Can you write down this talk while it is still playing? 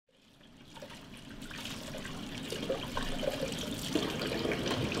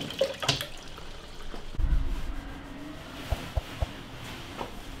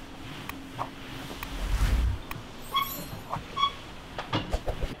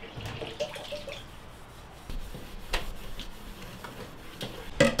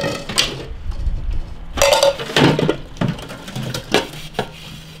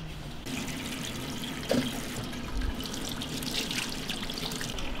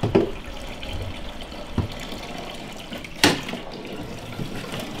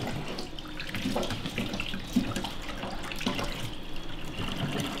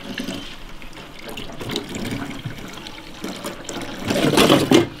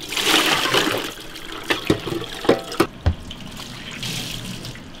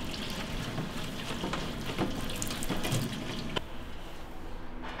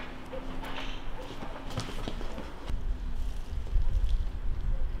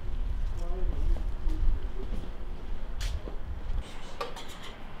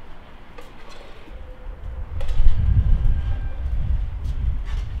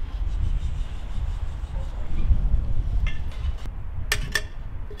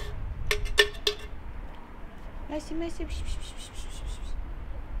Mersi, mersi.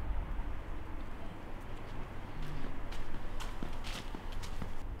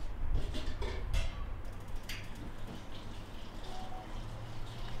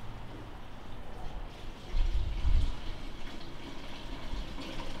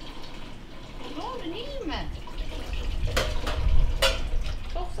 Ne oldu, iyi mi?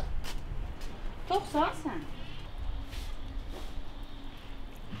 Çok sağ sen.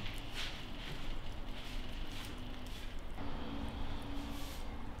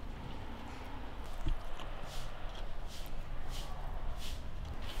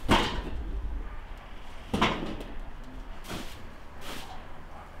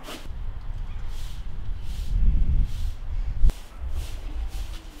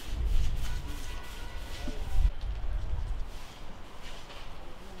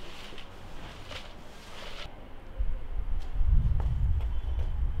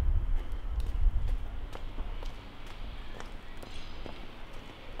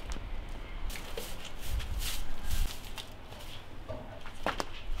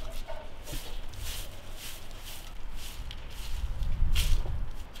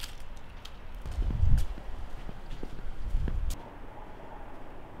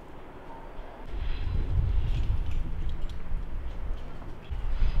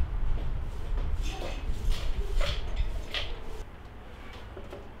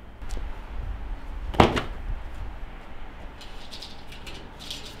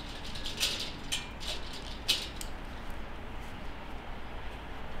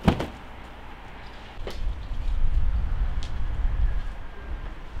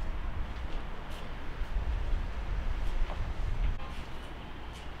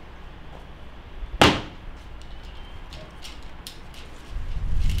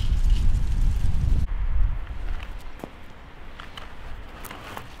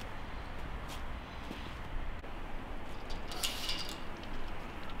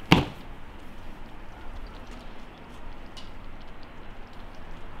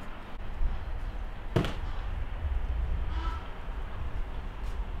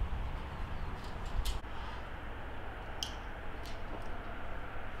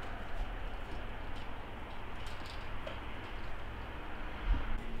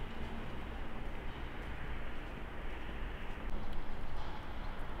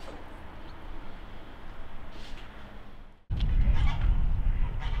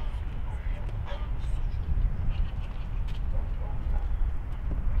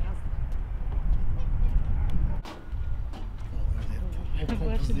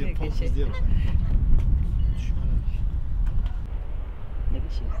 Pompuz diye bak. Ne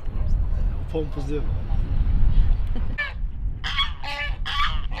geçiyorsun? Pompuz diye bak.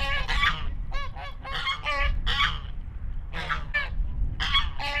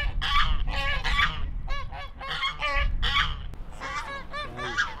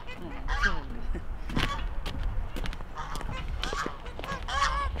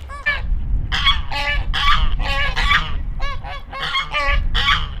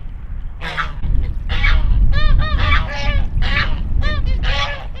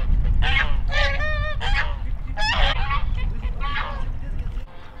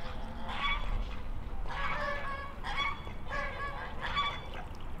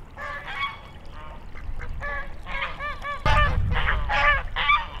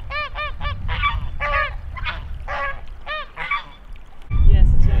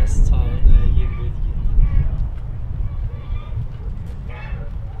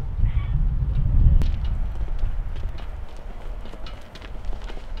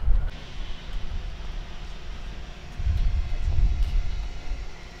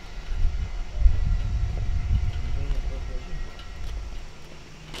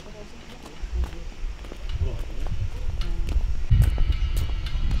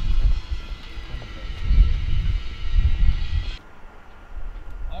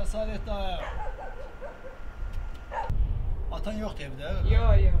 Saadet daha. Atan yoktu evde.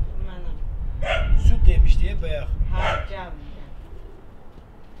 Yok, mənim. Süt demiş diye bayaq. Ha, gel.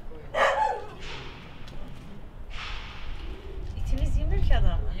 İtiniz yemir ki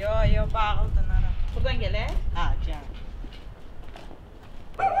adam. Yok, bağlıdır nara. Buradan gele. Ha, gel.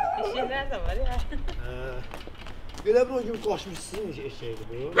 Eşeğler de var ya. Belə bir o gün qaçmış sizin eşeğiydi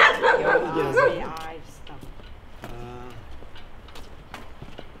bu. Yok, ayrısından.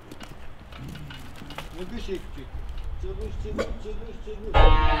 Ne bir şey küçük. Çılmış.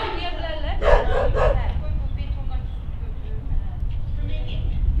 Yerlerle. Koy bu betondan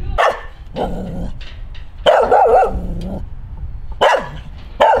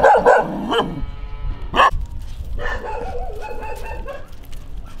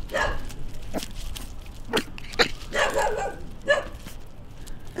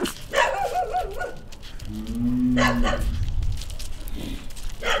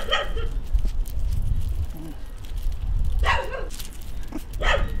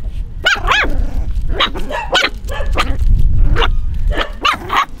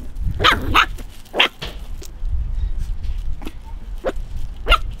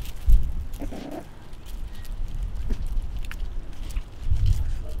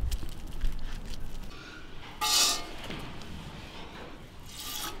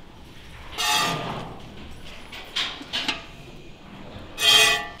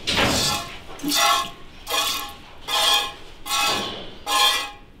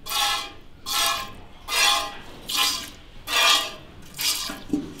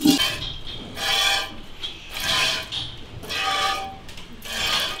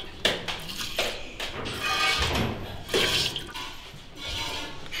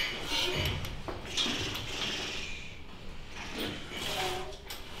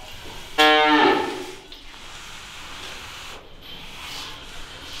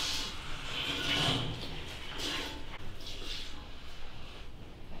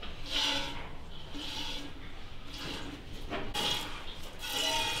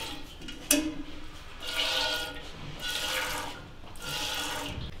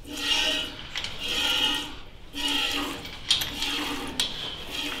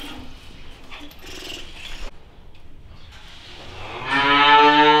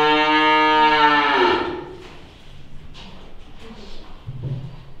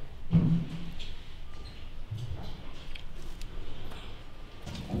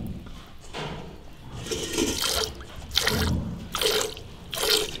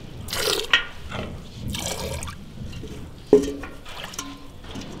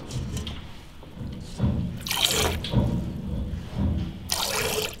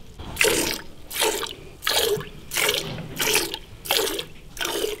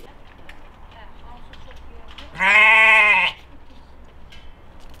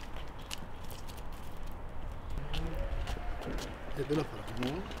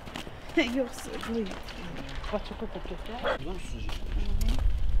Yoxsa, qoy. Baçaqa da götür. Buradan süzeceğim.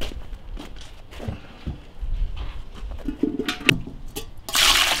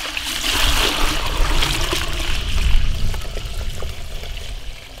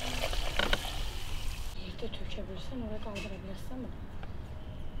 Yerdə tökə bilirsən, oraya qaldıra bilərsən mi?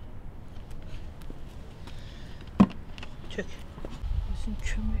 Tök. Özün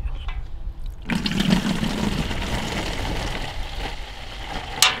kömək ol.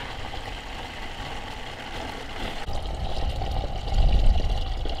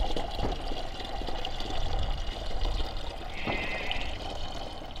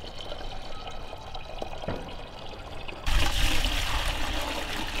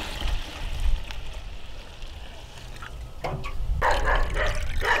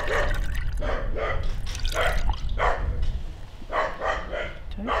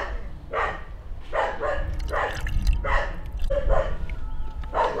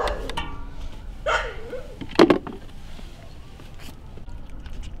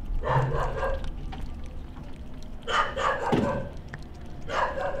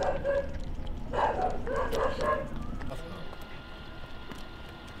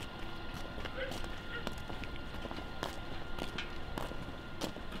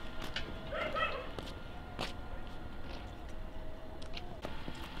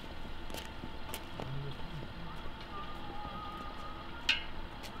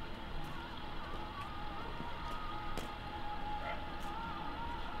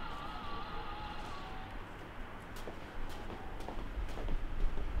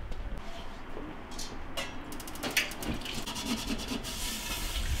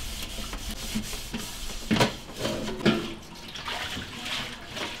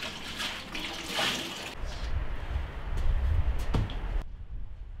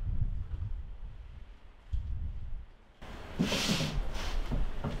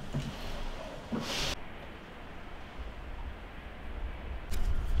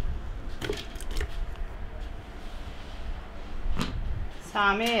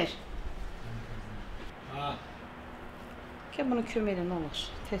 Samir. Ha. Gəl bunu kömək elə, nə olur?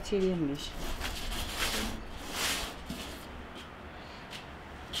 Tək eləyirmiş.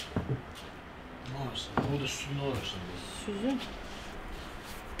 Ne varsa, o da sütunu uğraşsın. Süzün.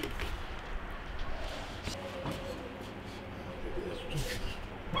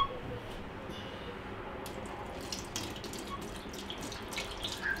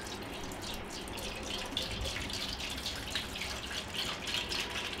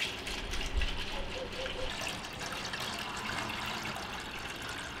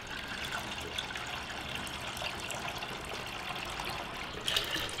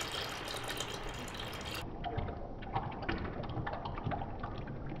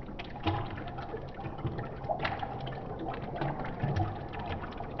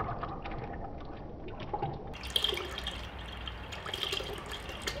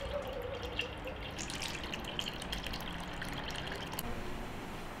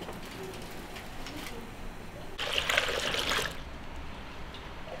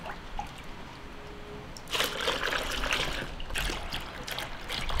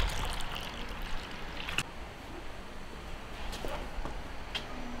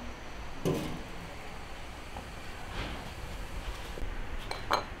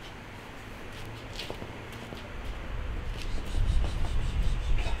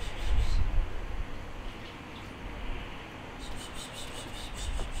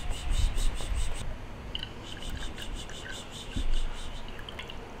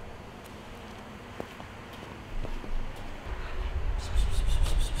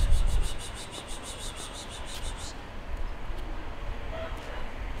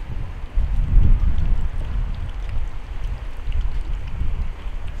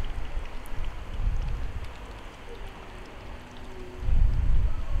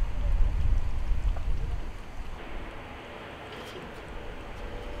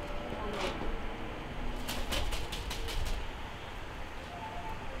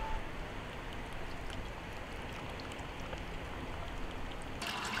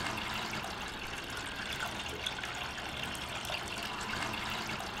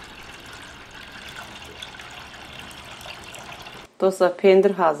 Dostlar,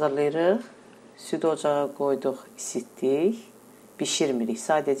 pendir hazırlayırıq. Südü ocağa qoyduq, isitdik. Bişirmirik,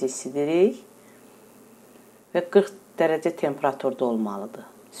 sadəcə isidirik. Və 40 dərəcə temperaturda olmalıdır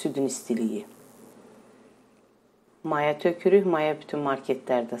südün istiliyi. Maya tökürük. Maya bütün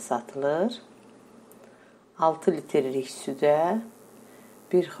marketlərdə satılır. 6 litrlik südə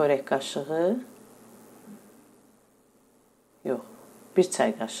 1 xörək qaşığı, yox, 1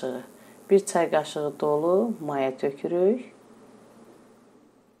 çay qaşığı. 1 çay qaşığı dolu maya tökürük.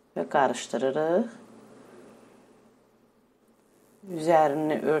 və qarışdırırıq.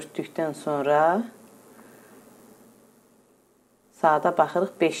 Üzərini örtdükdən sonra saata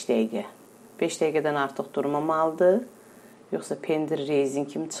baxırıq 5 dəqiqə. 5 dəqiqədən artıq durmamalıdır. Yoxsa pendir rezin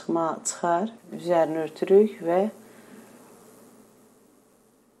kimi çıxar. Üzərini örtürük və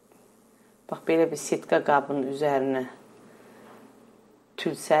bax belə bir sitka qabının üzərinə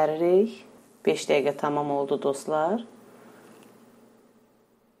tül səririk. 5 dəqiqə tamam oldu dostlar.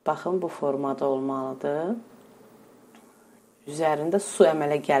 Baxın bu formada olmalıdır. Üzərində su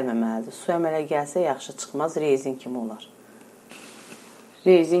əmələ gəlməməlidir. Su əmələ gəlsə yaxşı çıxmaz, rezin kimi olar.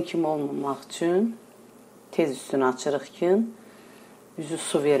 Rezin kimi olmamaq üçün tez üstünü açırıq ki, üzü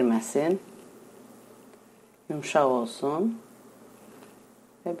su verməsin, yumşaq olsun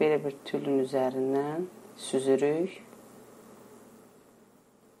və belə bir tülün üzərindən süzürük.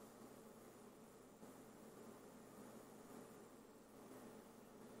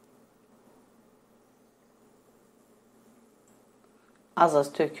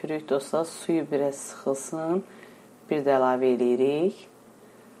 Az-az tökürük dostlar, suyu biraz sıxılsın, bir də əlavə edirik.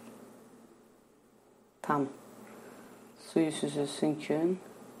 Tam suyu süzülsün ki,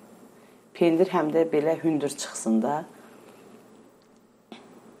 pendir həm də belə hündür çıxsın da.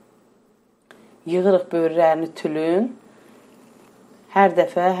 Yığırıq böyürlərini tülün. Hər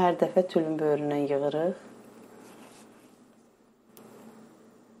dəfə tülün böyründən yığırıq.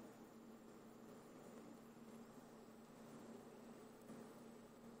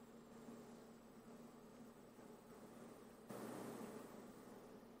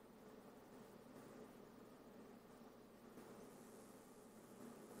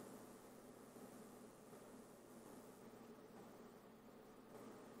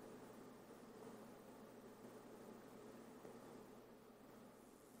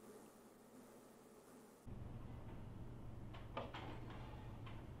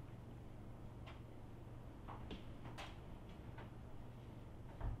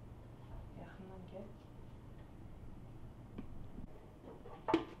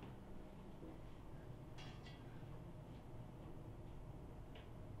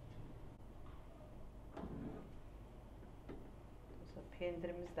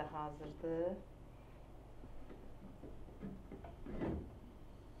 Pendirimiz də hazırdır.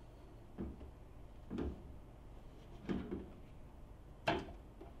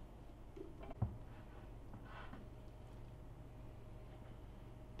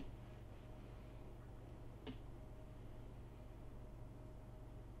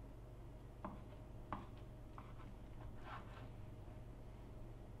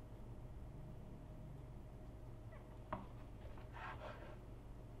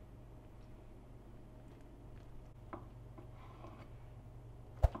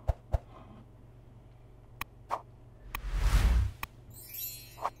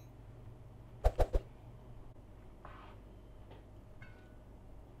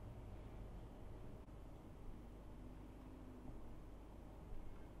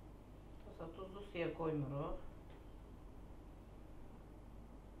 Tuzlu suya koymuruq.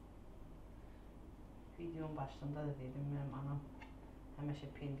 Videonun başında da dedim, mənim anam həmişə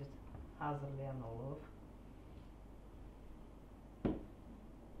pendir hazırlayan olur.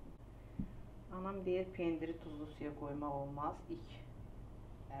 Anam deyir, pendiri tuzlu suya koymaq olmaz ilk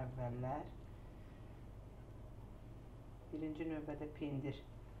əvvəllər. Birinci növbədə pendir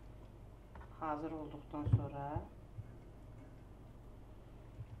hazır olduqdan sonra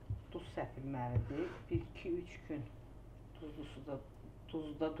duz səpilməlidir. 1-2-3 gün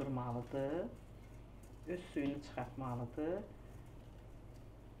duzda durmalıdır. Öz suyunu çıxartmalıdır.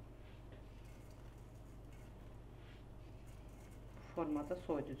 Bu formada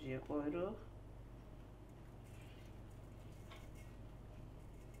soyuducuya qoyuruq.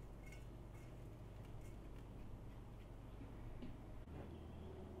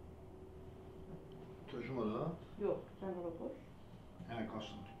 Töküm ora? Yox, sən ora qoy. Hə,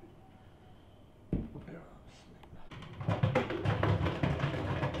 qaşın.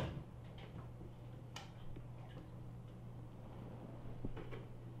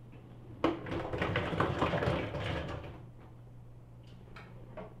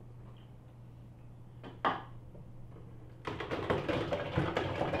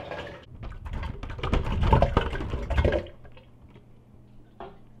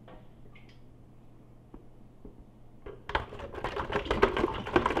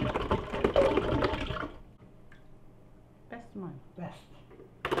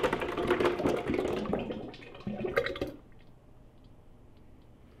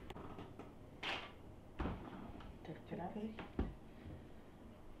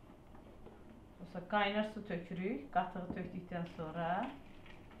 Qaynar su tökürük. Qatığı tökdükdən sonra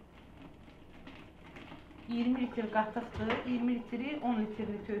 20 litr qatıqdır. 20 litri 10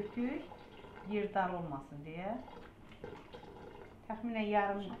 litrli tökdük. Yer dar olmasın deyə. Təxminən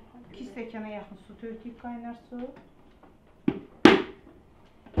yarım 2 stəkana yaxın su tökdük, qaynar su.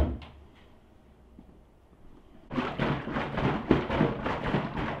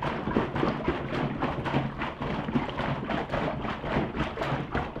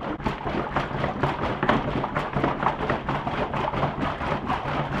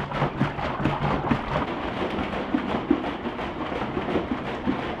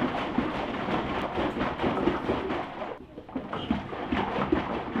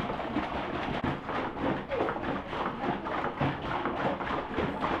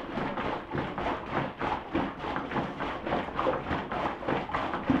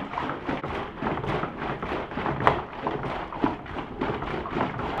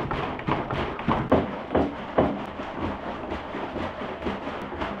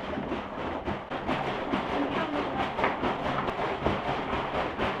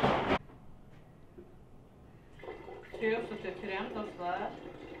 Suya su tökürəm dostlar.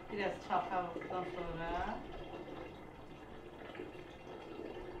 Biraz çalxaladıqdan sonra.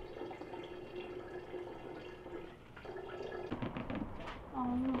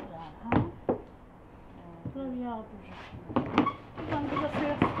 Anlıyorum, ha? Biraz yağ durur. Buradan burada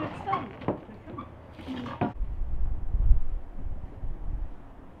suya su töksən mi?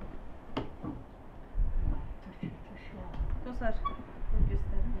 Dostlar,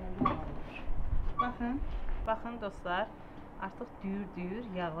 göstərim. Baxın dostlar, artıq düyür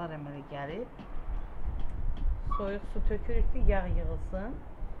yağlar əmələ gəlib. Soyuq su tökürük ki, yağ yığılsın.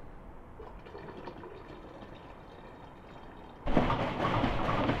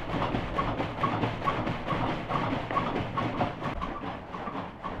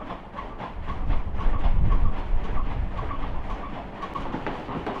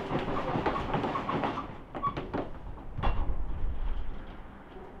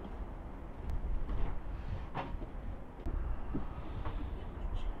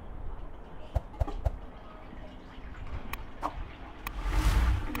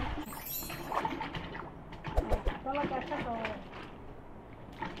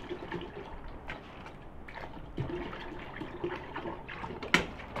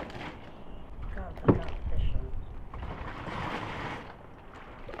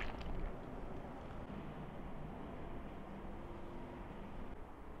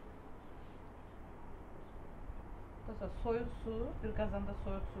 Soyuq su, bir qazanda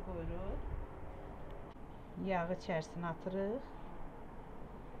soyuq su qoyuruq. Yağı içərisinə atırıq.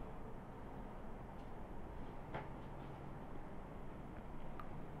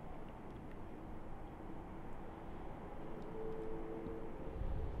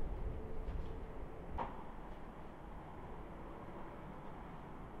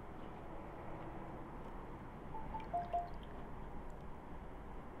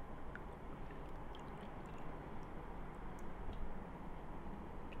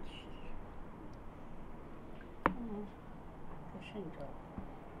 Şimdi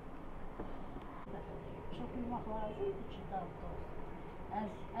çok yumak lazım ki dalda olsun.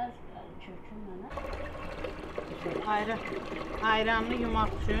 Az çökün mənə. Ayranını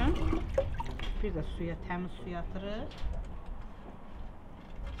yumaq üçün bir də suya, təmiz suya atırıq.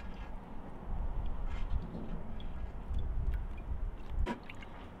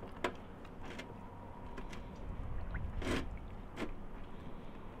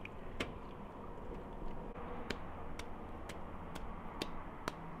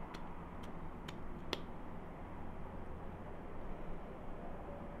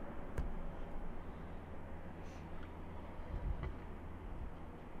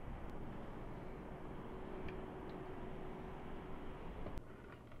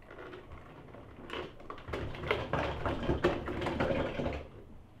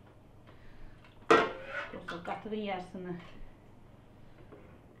 Qatığın yarısını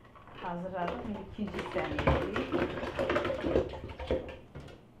hazırladık. Şimdi ikinci hissəni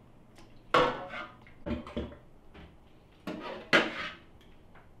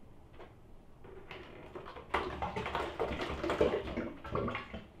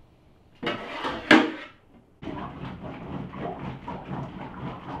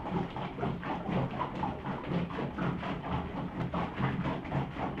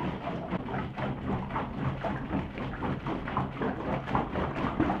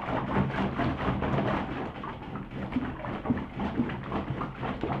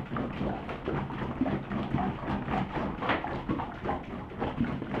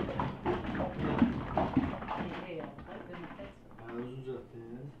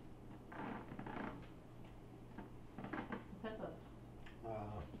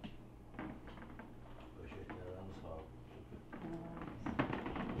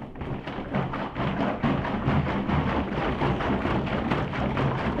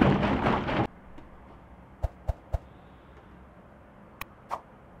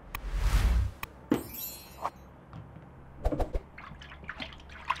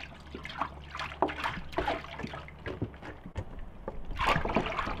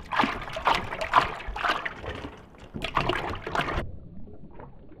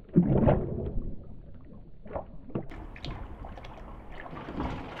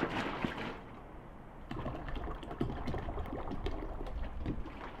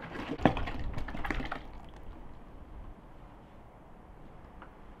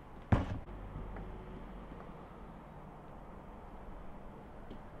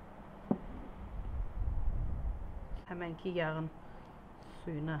Həmənki yağın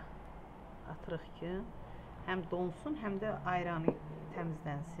suyuna atırıq ki, həm donsun, həm də ayranı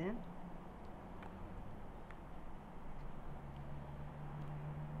təmizlənsin.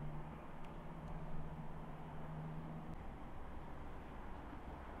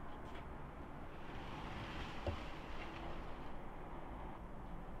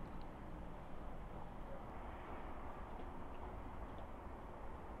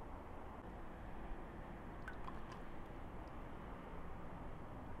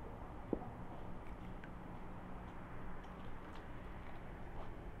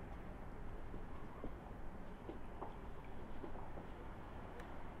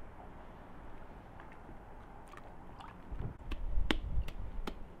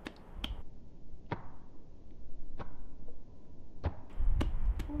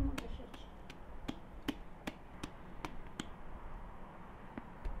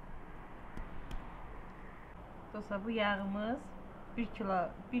 Dostlar, bu yağımız 1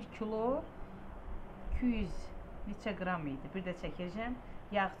 kilo 200 neçə qram idi. Bir də çəkəcəm.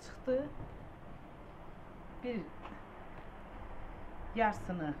 Yağ çıxdı. Bir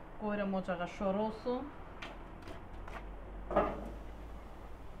yarısını qoyuram ocağa, şor olsun.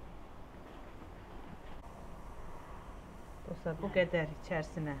 Dostlar, bu qədər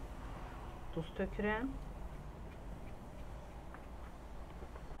içərisinə duz tökürəm.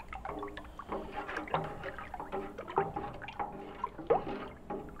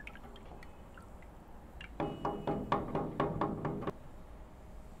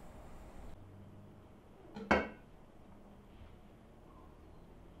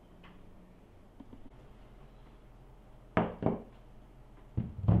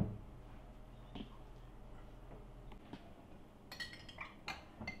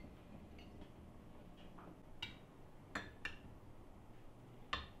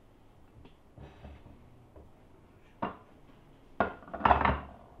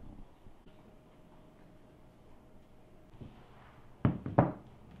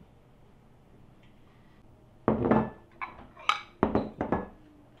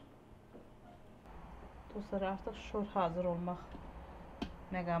 Dostlar, artıq şor hazır olmaq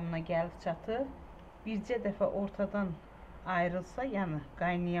məqamına gəlib çatır. Bircə dəfə ortadan ayrılsa, yəni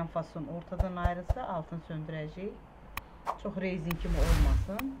qaynayan fason ortadan ayrılsa, altını söndürəcəyik. Çox rezin kimi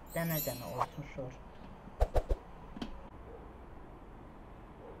olmasın, dənə-dənə olsun şor.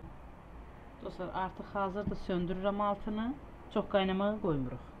 Dostlar, artıq hazırdır, söndürürəm altını. Çox qaynamağa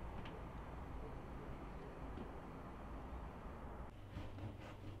qoymuruq.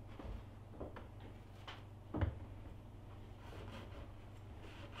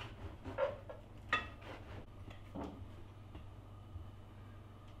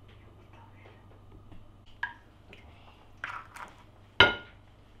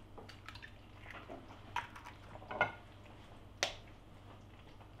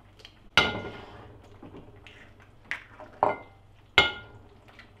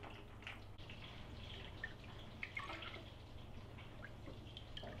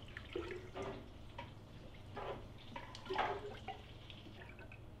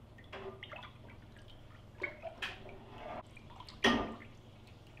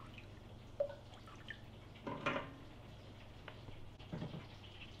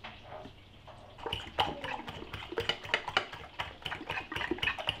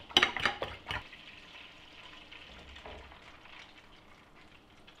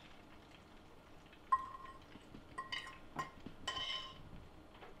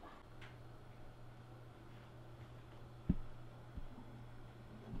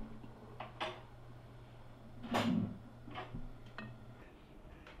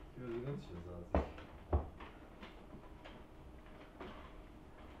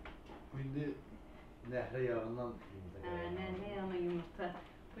 Bu indi nəhrə yağından yumurta gəlir. Nəhrə yağına yumurta.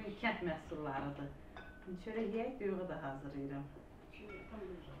 Bu kənd məhsullarıdır. Çörək yeyək, düyüğü da hazırlayıram.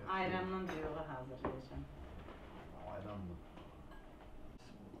 Ayranla düyüğü hazırlayacağım. Ayran mı?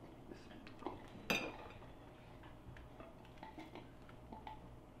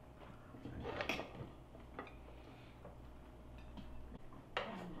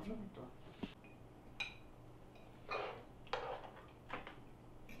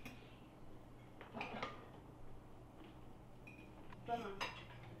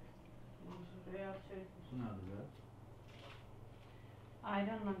 Bu nədir be?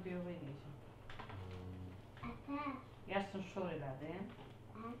 Ayranla düyüğü eləyəcəm. Yarısını şor elədim.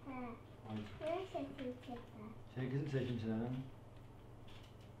 Çəkilsin, çəkimsən.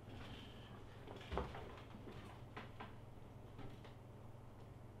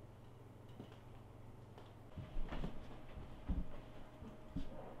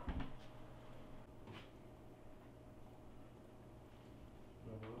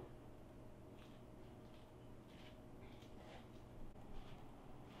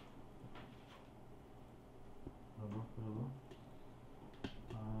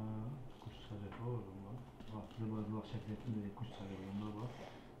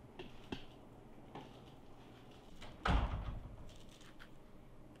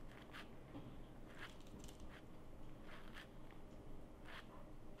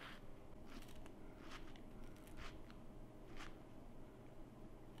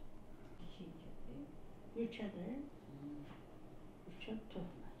 üçədir. Üçə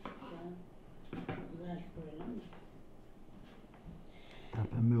toxunur. Ver böyle mi?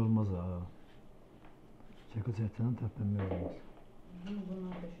 Tərpənmək olmaz ha. Çəkil çəkdən tərpənmək olmaz.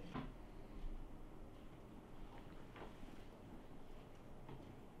 Buna düşür.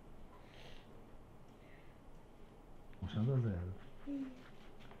 Hoşanda da yani.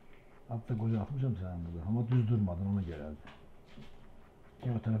 Hatta qoca atmışam sənin qızı. Amma düz durmadın, ona gələldi.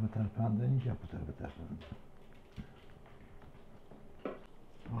 Ya o tərəfə tərpəndin, ya bu tərəfə tərpəndin.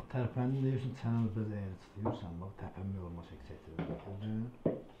 Bax, tərpəndin deyirsən, çənəni biraz əyri tutuyorsan, bax, tərpənmək olmaz çəkəcəkdir.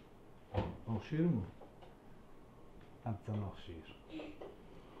 Oxşuyur mu? Həbdən oxşuyur.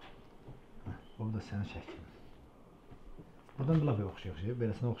 Bu da sənin şəklin. Buradan bir lafı oxşuyur,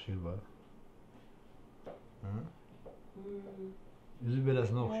 beləsinə oxşuyur, bax. Üzü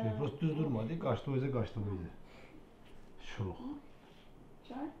beləsinə oxşuyur, prost düz durmadı, qaçdı o yüzə qaçdı bu yüzə. Şuluq.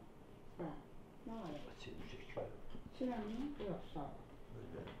 Çay? Hə. Nə var? Çirəm mi? Yox, sağ ol.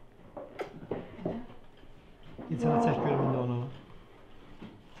 Git sənə çək görüm indi onu.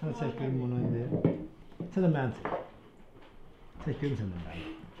 Sənə çək görüm bunu indi. Sən də məni çək. Çək görüm sən də məni.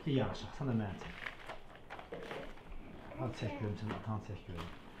 Gel yanaşaq, sən də məni çək. Hadi çək görüm sən də, atanı çək görüm.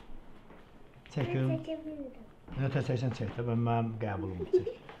 Çək görüm. Nötə çəksən çək də, mənim qəbulumu çək.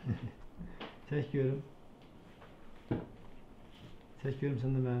 Çək görüm. Çək görüm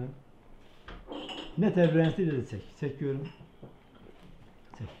sən də məni. Nə tərbiyənizdə ilə də çək. Çək görüm.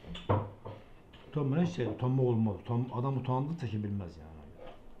 Çək. Utanma heç şey, utanmaq olmaz. Adam utandı çəkə bilməz yəni.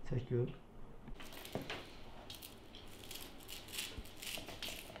 Çək görüm.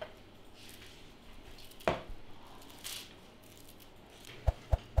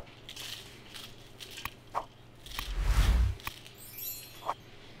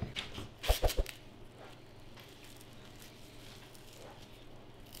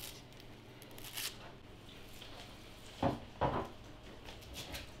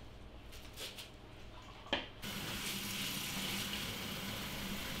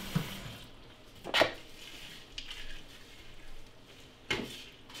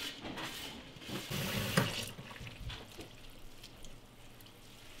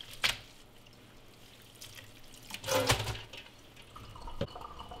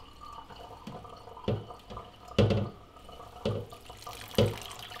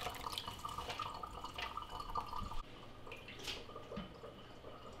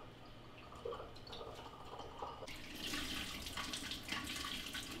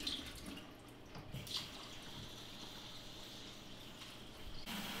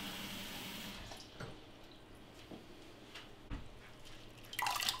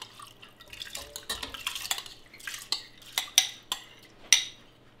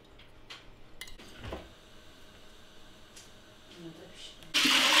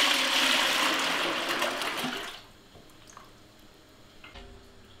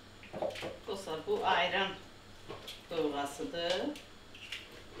 Dostlar, bu ayran dolğasıdır.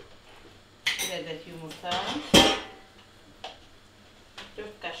 Bir adet yumurta.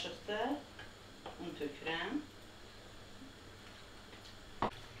 4 qaşıq da un tökürəm.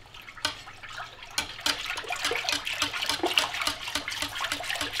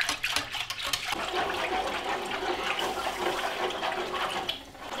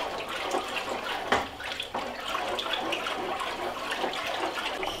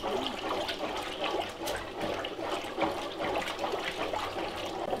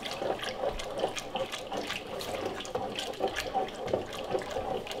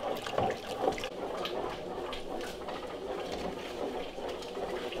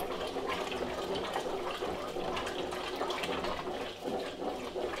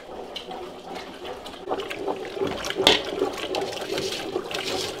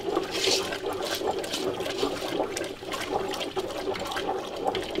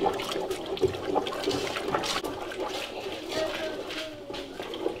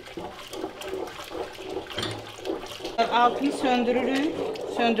 Altını söndürürük.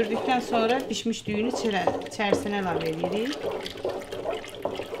 Söndürdükten sonra pişmiş düğünü içerisine ilave edirik.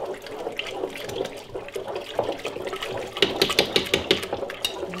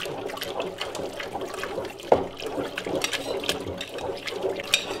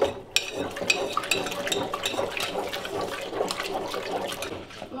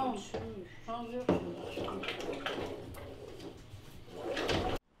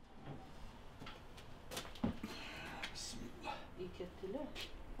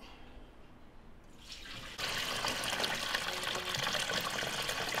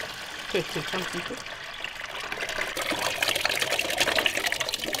 Çekeceğim çünkü.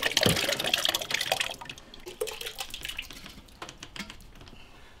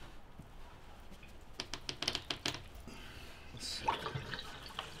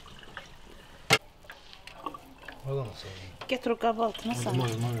 Oradan asayım. Getir o qabı altına sal.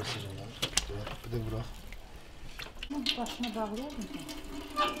 Mayma versin ya. Bir de bırak. Başına bağlayalım mı?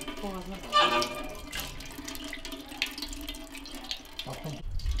 Boğazına. Attım.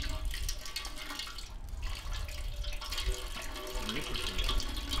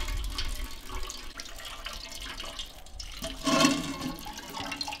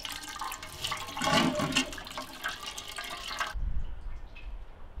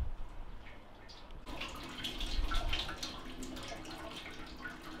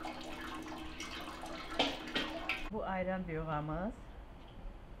 Bu ayran döyğamız.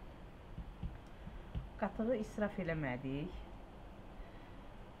 Qatığı israf eləmədik.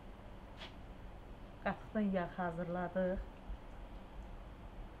 Qatıqdan yağ hazırladıq.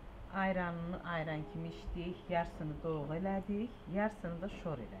 Ayranını ayran kimi içdik. Yarısını doğğu elədik. Yarısını da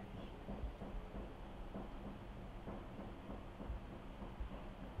şor elədik.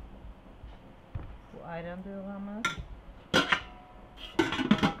 Bu ayran döyğamız.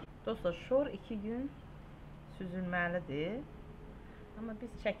 Dostlar, şor 2 gün süzülməlidir. Amma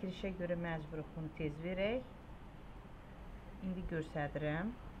biz çəkilişə görə məcburuq bunu tez verək. İndi göstərirəm.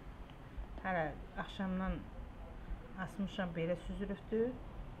 Hələ axşamdan asmışam, belə süzülübdür.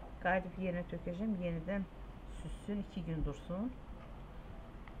 Qayıdıb yerinə tökəcəm, yenidən süzsün, 2 gün dursun.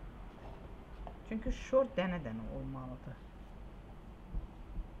 Çünki şor dənə-dənə olmalıdır.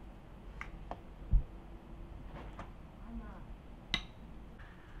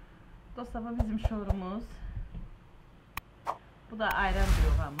 Dostlar, bu bizim şorumuz. Bu da ayran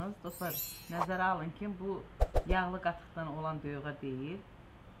döyğamız. Dostlar, nəzərə alın ki, bu yağlı qatıqdan olan döyğa deyil.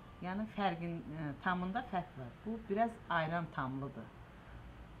 Yəni fərqin tamında fərq var. Bu biraz ayran tamlıdır.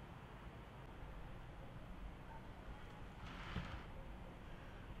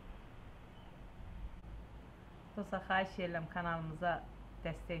 Dostlar, xahiş edirəm kanalımıza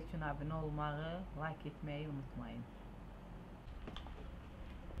dəstək üçün abunə olmağı, like etməyi unutmayın.